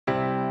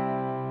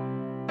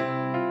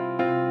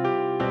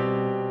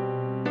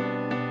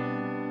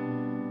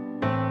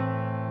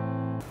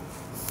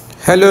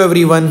Hello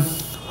everyone,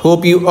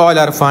 hope you all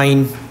are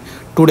fine.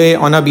 Today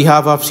on a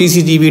behalf of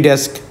CCTV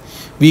desk,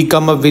 we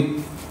come up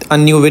with a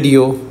new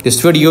video.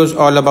 This video is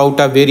all about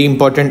a very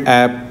important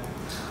app.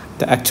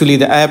 The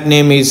app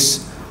name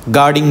is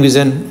Guarding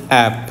Vision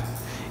app.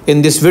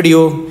 In this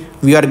video,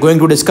 we are going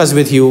to discuss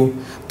with you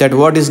that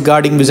what is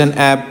Guarding Vision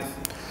app,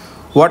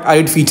 what are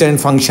its feature and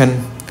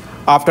function.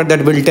 After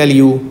that, we'll tell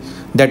you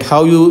that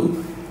how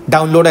you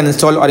download and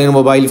install on your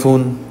mobile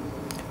phone,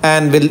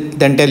 and will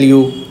then tell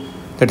you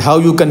that how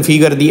you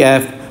configure the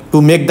app to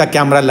make the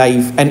camera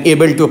live and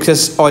able to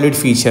access all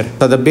its feature.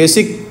 So the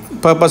basic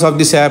purpose of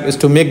this app is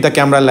to make the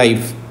camera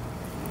live.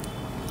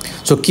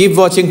 So keep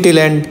watching till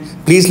end.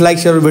 Please like,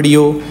 share our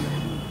video,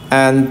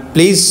 and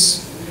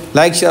please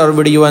like, share our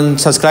video and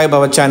subscribe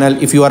our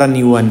channel if you are a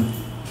new one.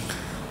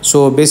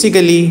 So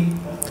basically,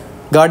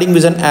 Guarding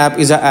Vision app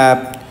is an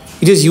app.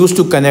 It is used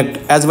to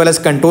connect as well as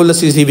control the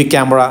CCTV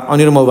camera on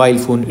your mobile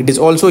phone. It is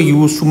also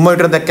used to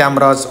monitor the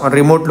cameras on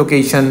remote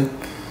location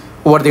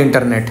over the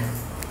internet.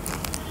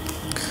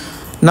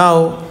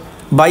 Now,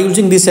 by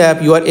using this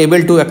app, you are able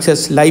to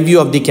access live view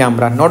of the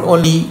camera. Not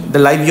only the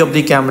live view of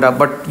the camera,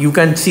 but you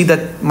can see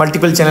the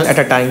multiple channel at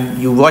a time.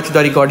 You watch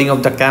the recording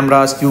of the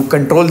cameras, you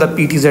control the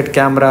PTZ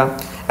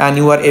camera, and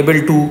you are able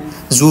to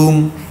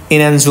zoom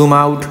in and zoom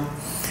out.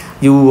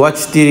 You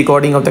watch the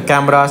recording of the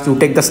cameras, you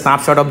take the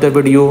snapshot of the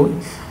video,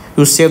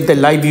 you save the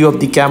live view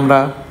of the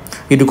camera,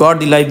 you record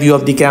the live view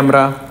of the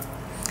camera,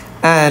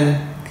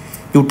 and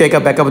you take a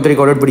backup of the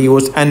recorded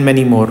videos and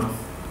many more.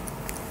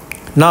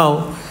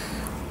 Now,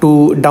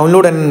 to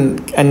download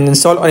and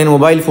install on your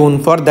mobile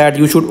phone, for that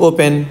you should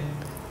open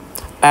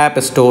App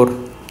Store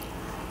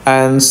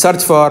and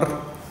search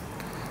for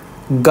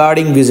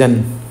Guarding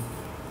Vision.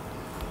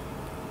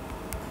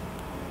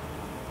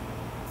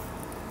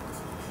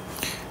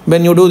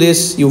 When you do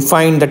this, you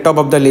find the top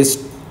of the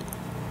list.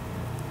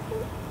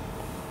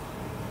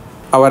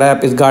 Our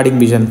app is Guarding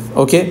Vision.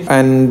 Okay,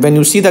 and when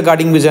you see the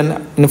Guarding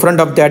Vision, in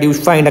front of that you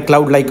find a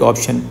cloud-like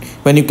option.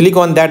 When you click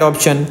on that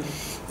option,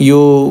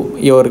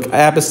 your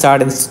app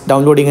starts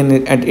downloading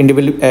and it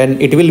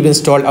will be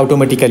installed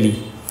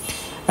automatically.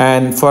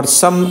 And for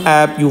some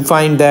app, you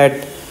find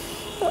that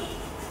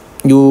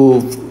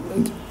you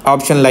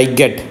option like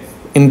get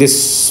in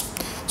this.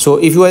 So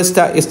if you are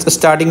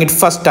starting it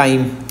first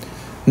time,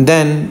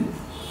 then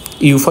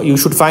you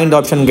should find the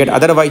option get.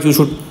 Otherwise,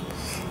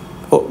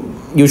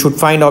 you should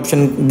find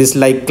option this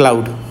like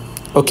cloud.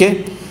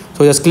 Okay,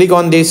 so just click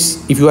on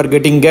this. If you are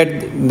getting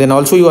get, then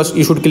also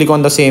you should click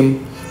on the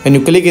same. When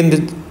you click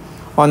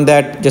on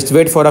that, just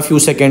wait for a few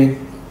seconds.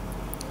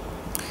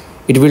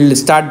 It will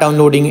start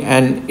downloading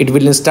and it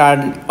will install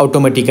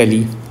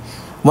automatically.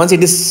 Once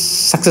it is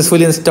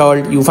successfully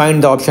installed, you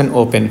find the option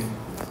open.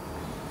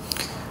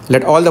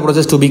 Let all the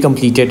process to be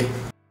completed.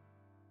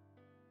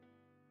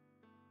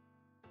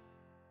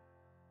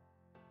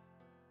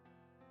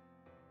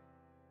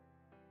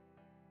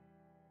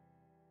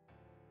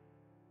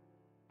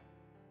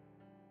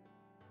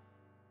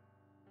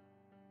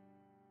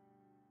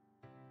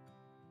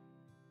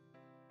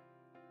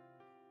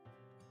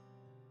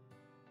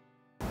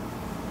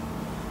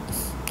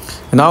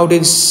 Now it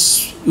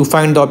is, you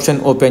find the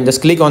option open.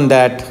 Just click on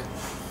that.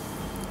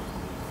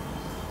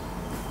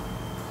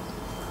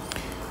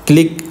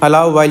 Click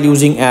allow while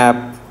using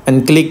app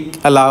and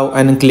click allow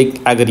and click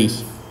agree.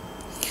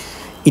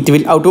 It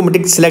will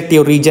automatically select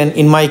your region.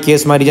 In my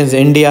case, my region is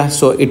India,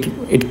 so it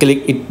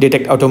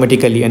detect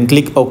automatically, and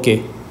click OK.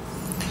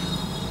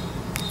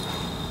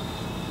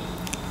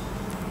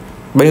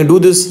 When you do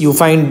this, you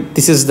find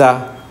this is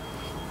the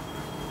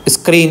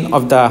screen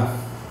of the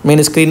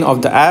main screen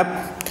of the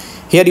app.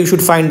 Here you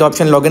should find the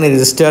option login and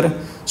register.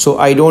 So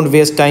I don't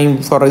waste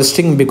time for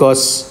registering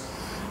because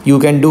you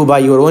can do by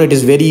your own. It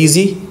is very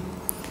easy.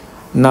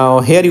 Now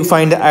here you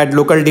find the add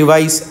local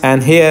device,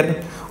 and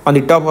here on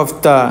the top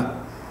of the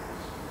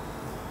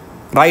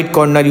right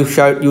corner you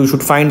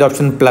should find the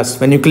option plus.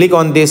 When you click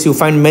on this, you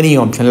find many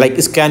options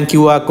like scan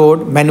QR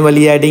code,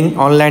 manually adding,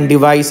 online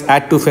device,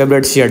 add to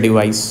favorite, share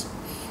device.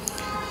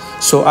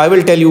 So I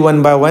will tell you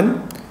one by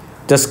one.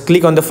 Just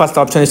click on the first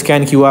option,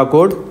 scan QR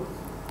code.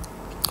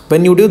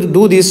 When you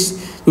do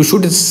this, you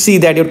should see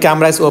that your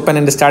camera is open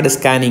and start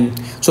scanning.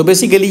 So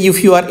basically,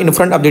 if you are in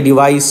front of the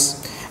device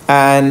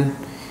and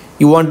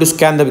you want to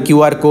scan the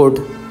QR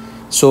code,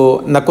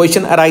 so the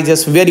question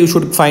arises where you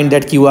should find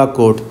that QR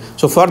code.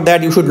 So for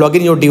that, you should log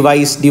in your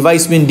device.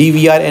 Device means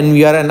DVR,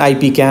 NVR, and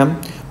IP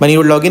cam. When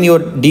you log in your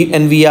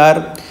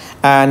NVR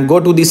and go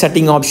to the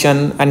setting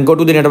option and go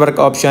to the network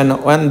option,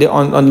 on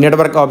the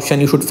network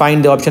option, you should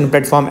find the option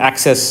platform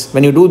access.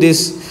 When you do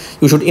this,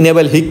 you should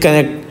enable HIC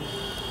connect,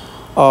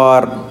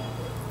 or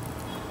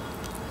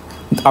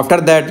after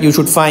that you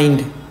should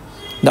find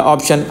the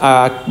option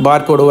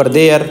barcode over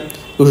there.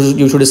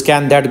 You should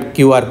scan that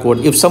QR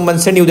code. If someone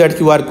send you that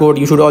QR code,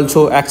 you should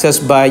also access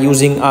by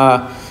using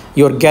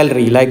your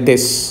gallery like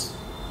this.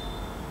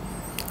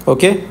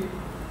 Okay,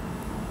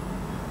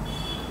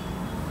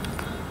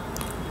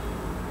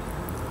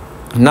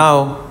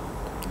 now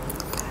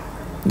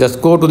just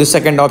go to the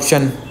second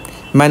option,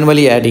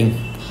 manually adding.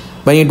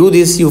 When you do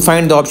this, you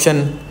find the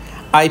option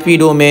IP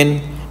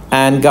domain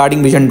and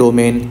guarding vision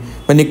domain.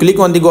 When you click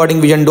on the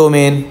guarding vision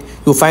domain,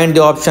 you find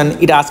the option,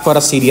 it asks for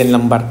a serial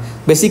number.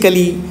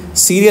 Basically,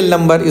 serial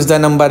number is the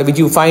number which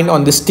you find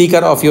on the sticker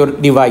of your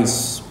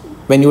device.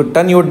 When you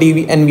turn your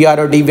NVR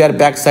or DVR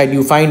backside,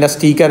 you find a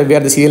sticker where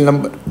the serial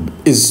number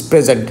is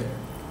present.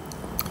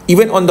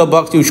 Even on the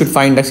box, you should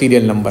find a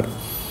serial number.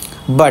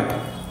 But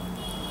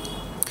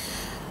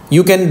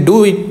you can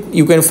do it,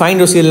 you can find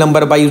your serial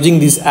number by using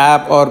this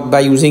app or by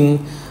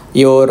using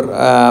your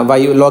by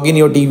logging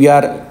your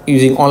DVR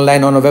using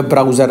online on a web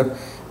browser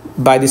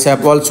by this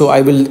app. Also,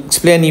 I will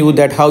explain you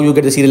that how you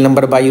get the serial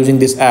number by using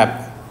this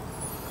app.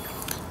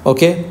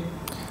 Okay,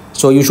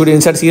 so you should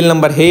insert serial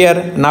number here,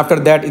 and after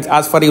that it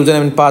asks for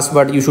username and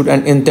password. You should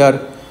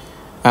enter,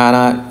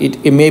 and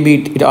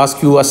it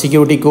asks you a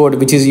security code,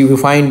 which is you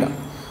find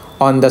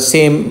on the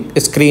same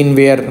screen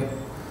where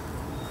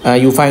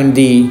you find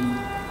the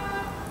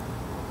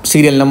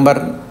serial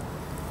number.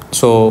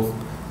 So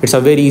it's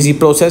a very easy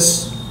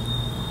process.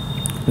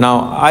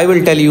 Now I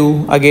will tell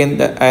you again,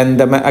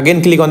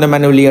 again click on the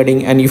manually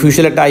adding, and if you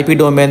select IP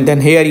domain, then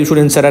here you should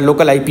insert a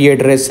local IP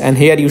address, and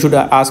here you should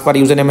ask for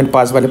username and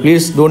password.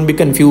 Please don't be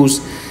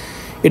confused.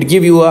 It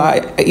give you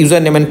a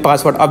username and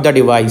password of the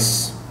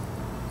device.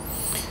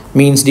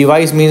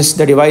 Device means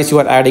the device you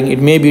are adding. It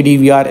may be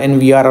DVR,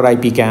 NVR or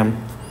IP cam.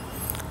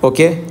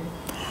 Okay,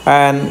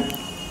 and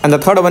the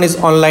third one is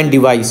online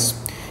device.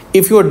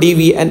 If your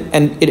DV and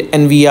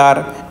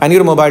NVR and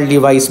your mobile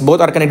device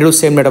both are connected to the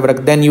same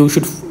network, then you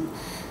should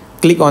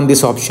click on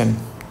this option.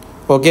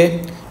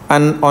 Okay,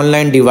 an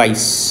online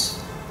device,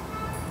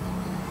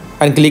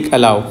 and click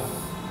allow.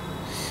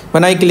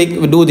 When I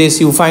do this,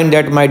 you find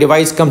that my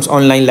device comes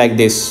online like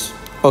this.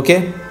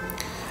 Okay,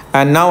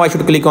 and now I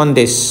should click on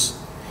this,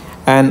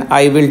 and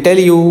I will tell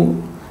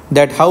you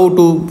that how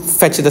to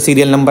fetch the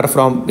serial number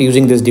from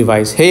using this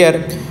device.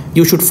 Here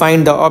you should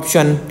find the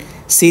option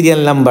serial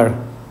number.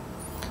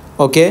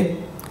 Okay,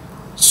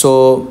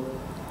 so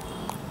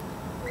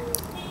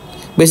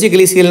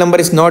basically serial number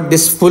is not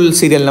this full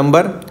serial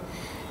number.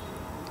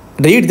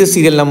 Read this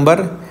serial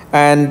number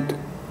and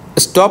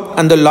stop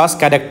on the last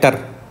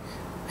character.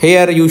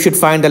 Here you should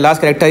find the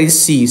last character is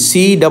C,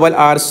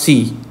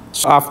 CRRC.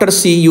 So after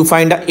C you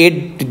find a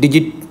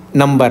 8-digit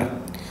number.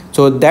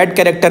 So that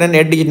character and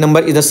 8-digit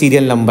number is a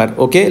serial number.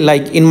 Okay,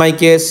 like in my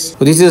case,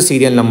 this is a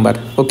serial number.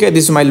 Okay,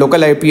 this is my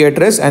local IP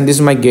address, and this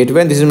is my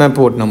gateway, and this is my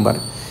port number.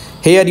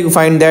 Here you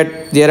find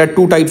that there are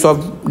two types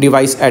of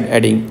device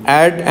adding: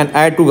 add and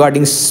add to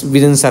guarding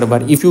vision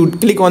server. If you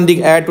click on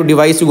the add to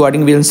device to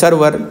guarding vision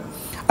server,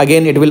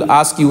 again it will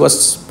ask you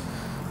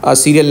a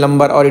serial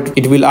number, or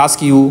it will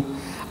ask you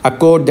a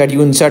code that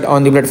you insert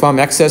on the platform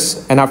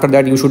access, and after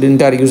that you should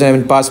enter username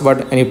and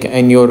password,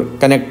 and you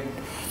connect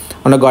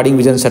on a guarding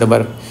vision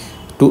server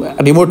to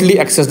remotely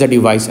access the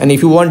device. And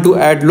if you want to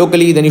add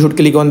locally, then you should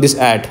click on this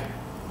add.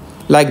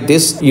 Like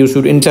this, you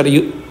should enter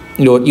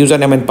your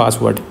username and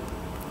password.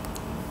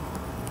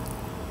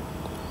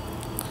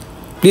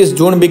 Please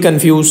don't be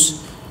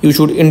confused. You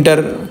should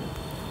enter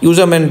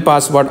username and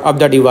password of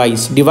the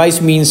device.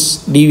 Device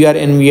means DVR,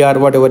 NVR,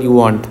 whatever you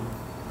want.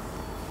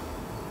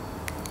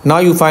 Now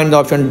you find the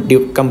option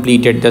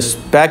completed.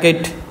 Just back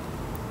it,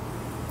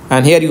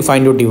 and here you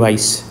find your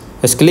device.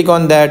 Just click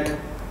on that.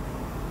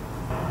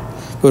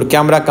 Your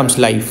camera comes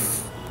live.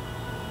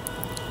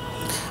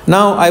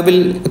 Now I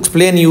will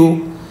explain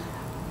you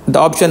the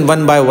option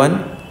one by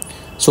one.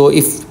 So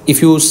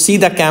if you see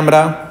the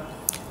camera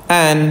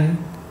and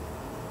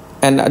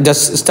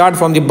just start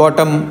from the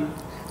bottom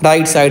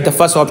right side, the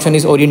first option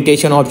is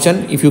orientation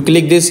option. If you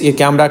click this, your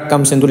camera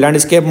comes into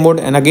landscape mode,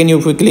 and again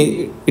you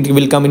quickly it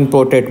will come in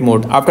portrait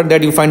mode. After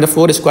that you find the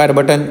 4 square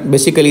button.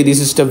 Basically this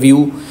is the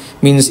view,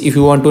 means if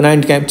you want to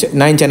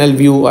 9 channel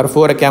view or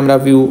 4 camera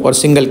view or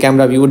single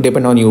camera view,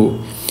 depend on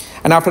you.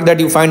 And after that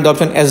you find the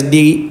option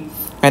SD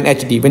and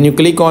HD. When you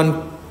click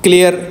on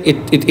clear,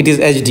 it is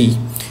HD,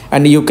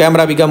 and your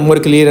camera become more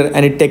clearer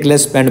and it take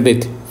less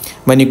bandwidth.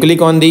 When you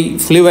click on the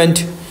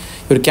fluent,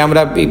 your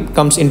camera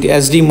comes into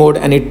SD mode,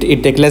 and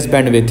it take less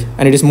bandwidth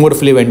and it is more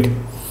fluent.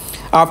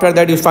 After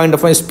that you find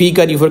the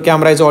speaker. If your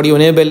camera is audio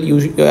enabled,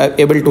 you are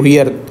able to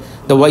hear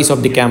the voice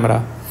of the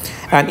camera.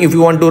 And if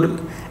you want to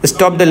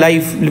stop the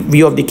live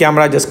view of the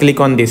camera, just click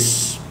on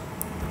this.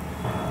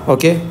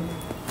 Okay,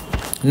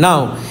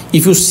 now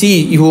if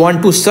you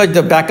want to search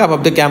the backup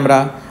of the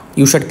camera,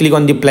 you should click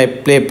on the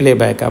play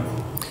backup,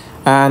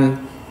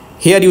 and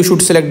here you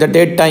should select the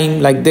date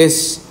time like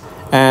this.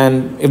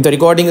 And if the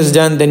recording is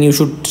done, then you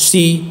should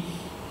see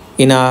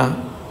in a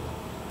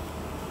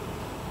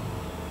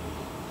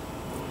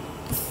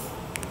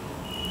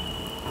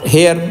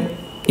here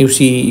you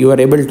see you are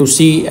able to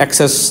see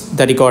access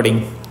the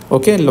recording.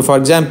 Okay, for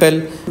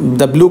example,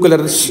 the blue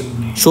color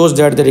shows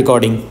that the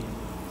recording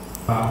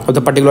of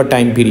the particular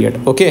time period.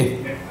 Okay,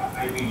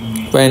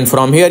 and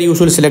from here you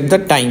should select the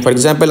time. For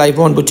example, I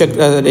want to check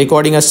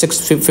recording at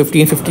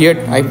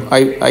 6:15:58.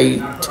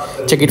 I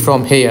check it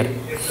from here.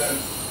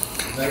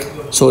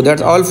 So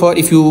that's all for.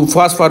 If you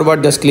fast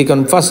forward, just click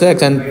on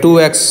 1x and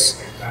 2x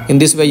In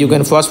this way you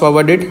can fast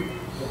forward it,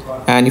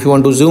 and if you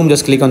want to zoom,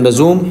 just click on the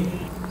zoom.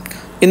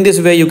 In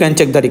this way you can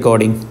check the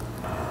recording.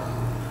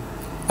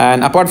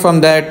 And apart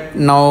from that,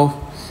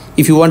 now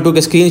if you want to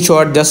take a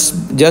screenshot,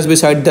 just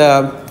beside the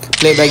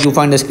playback you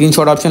find the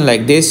screenshot option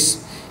like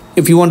this.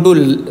 If you want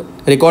to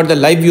record the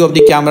live view of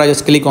the camera,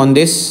 just click on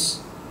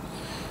this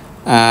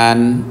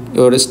and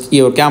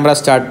your camera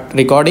start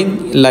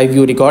recording, live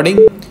view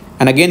recording,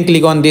 and again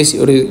click on this,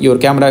 your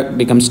camera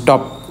becomes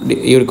stop,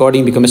 your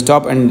recording becomes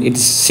stop, and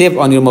it's saved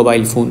on your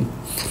mobile phone.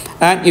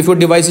 And if your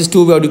device is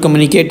too audio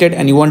communicated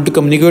and you want to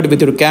communicate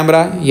with your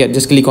camera, here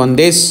just click on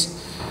this.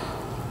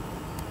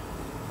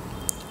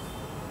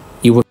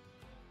 You will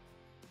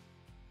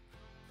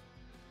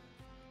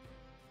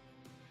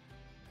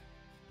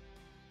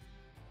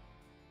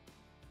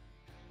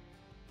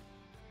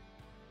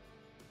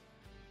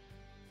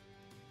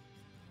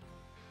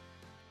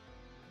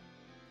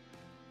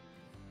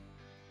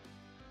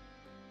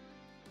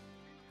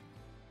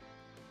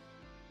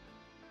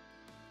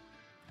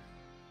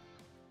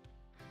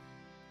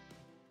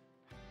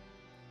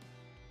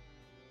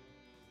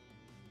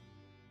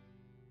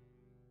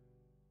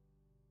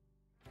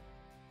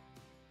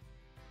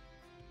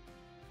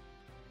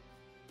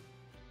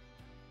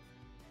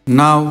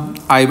Now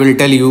I will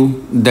tell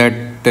you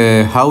that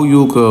how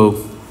you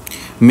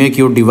make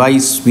your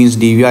device, means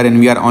DVR and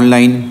VR,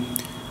 online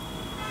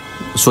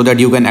so that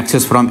you can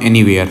access from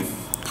anywhere.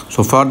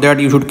 So for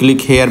that you should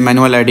click here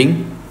manual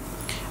adding,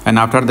 and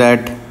after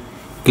that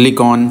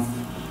click on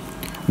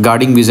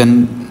guarding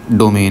vision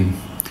domain.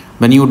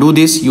 When you do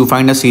this, you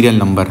find a serial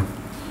number.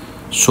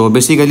 So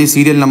basically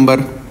serial number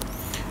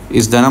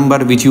is the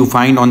number which you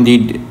find on the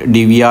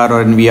DVR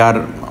or NVR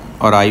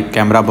or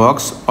camera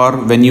box, or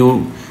when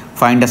you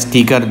find a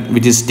sticker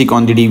which is stick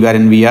on the DVR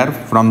and VR,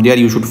 from there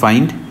you should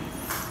find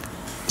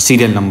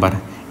serial number.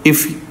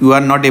 If you are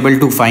not able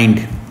to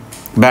find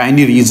by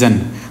any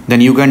reason,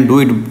 then you can do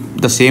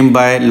it the same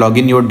by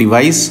logging your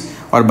device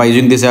or by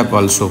using this app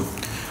also.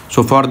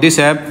 So for this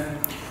app,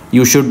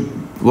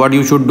 what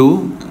you should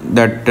do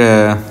that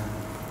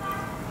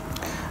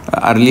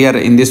earlier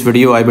in this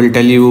video I will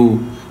tell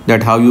you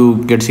that how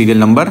you get serial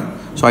number.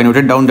 So I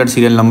noted down that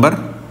serial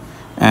number,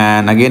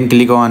 and again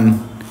click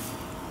on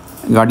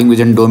guarding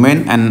vision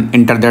domain and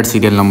enter that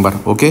serial number.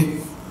 Okay.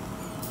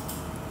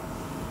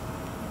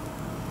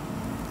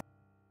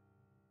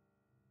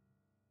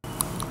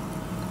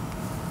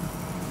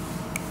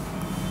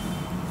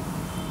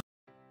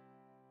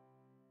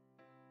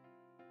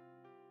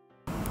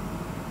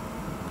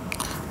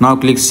 Now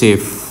click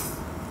save.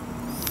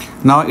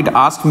 Now it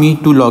asked me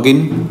to log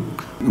in.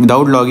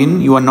 Without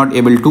login you are not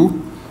able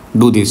to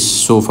do this.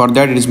 So for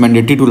that it is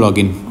mandatory to log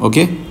in.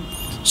 Okay.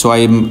 So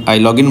I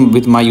log in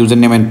with my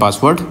username and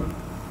password.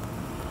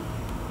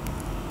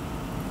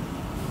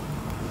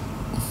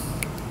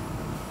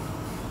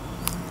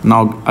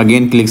 Now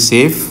again click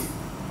save,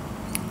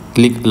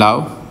 click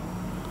allow.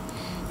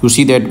 You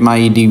see that my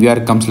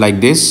DVR comes like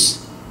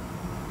this.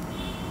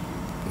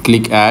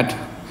 Click add.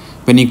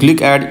 When you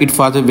click add, it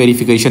files a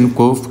verification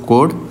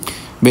code.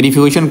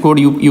 Verification code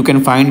you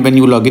can find when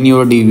you log in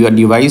your DVR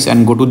device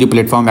and go to the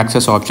platform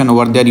access option.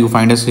 Over there you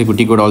find a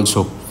security code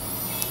also.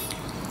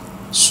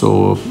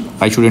 So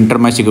I should enter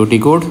my security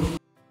code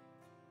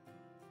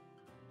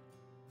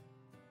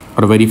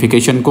or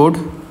verification code.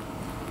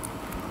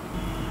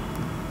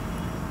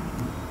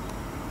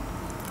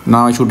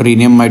 Now I should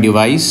rename my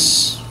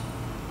device.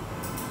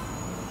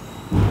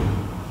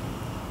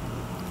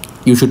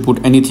 You should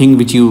put anything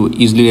which you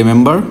easily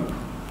remember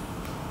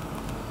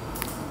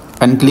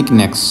and click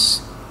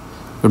next.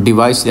 Your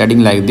device is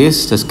adding like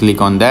this, just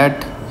click on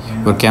that.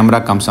 Your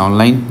camera comes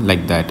online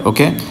like that.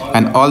 Okay,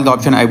 and all the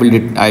option I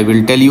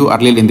will tell you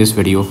earlier in this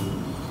video.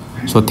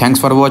 So thanks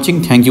for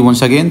watching. Thank you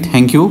once again.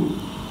 Thank you.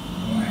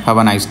 Have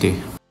a nice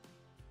day.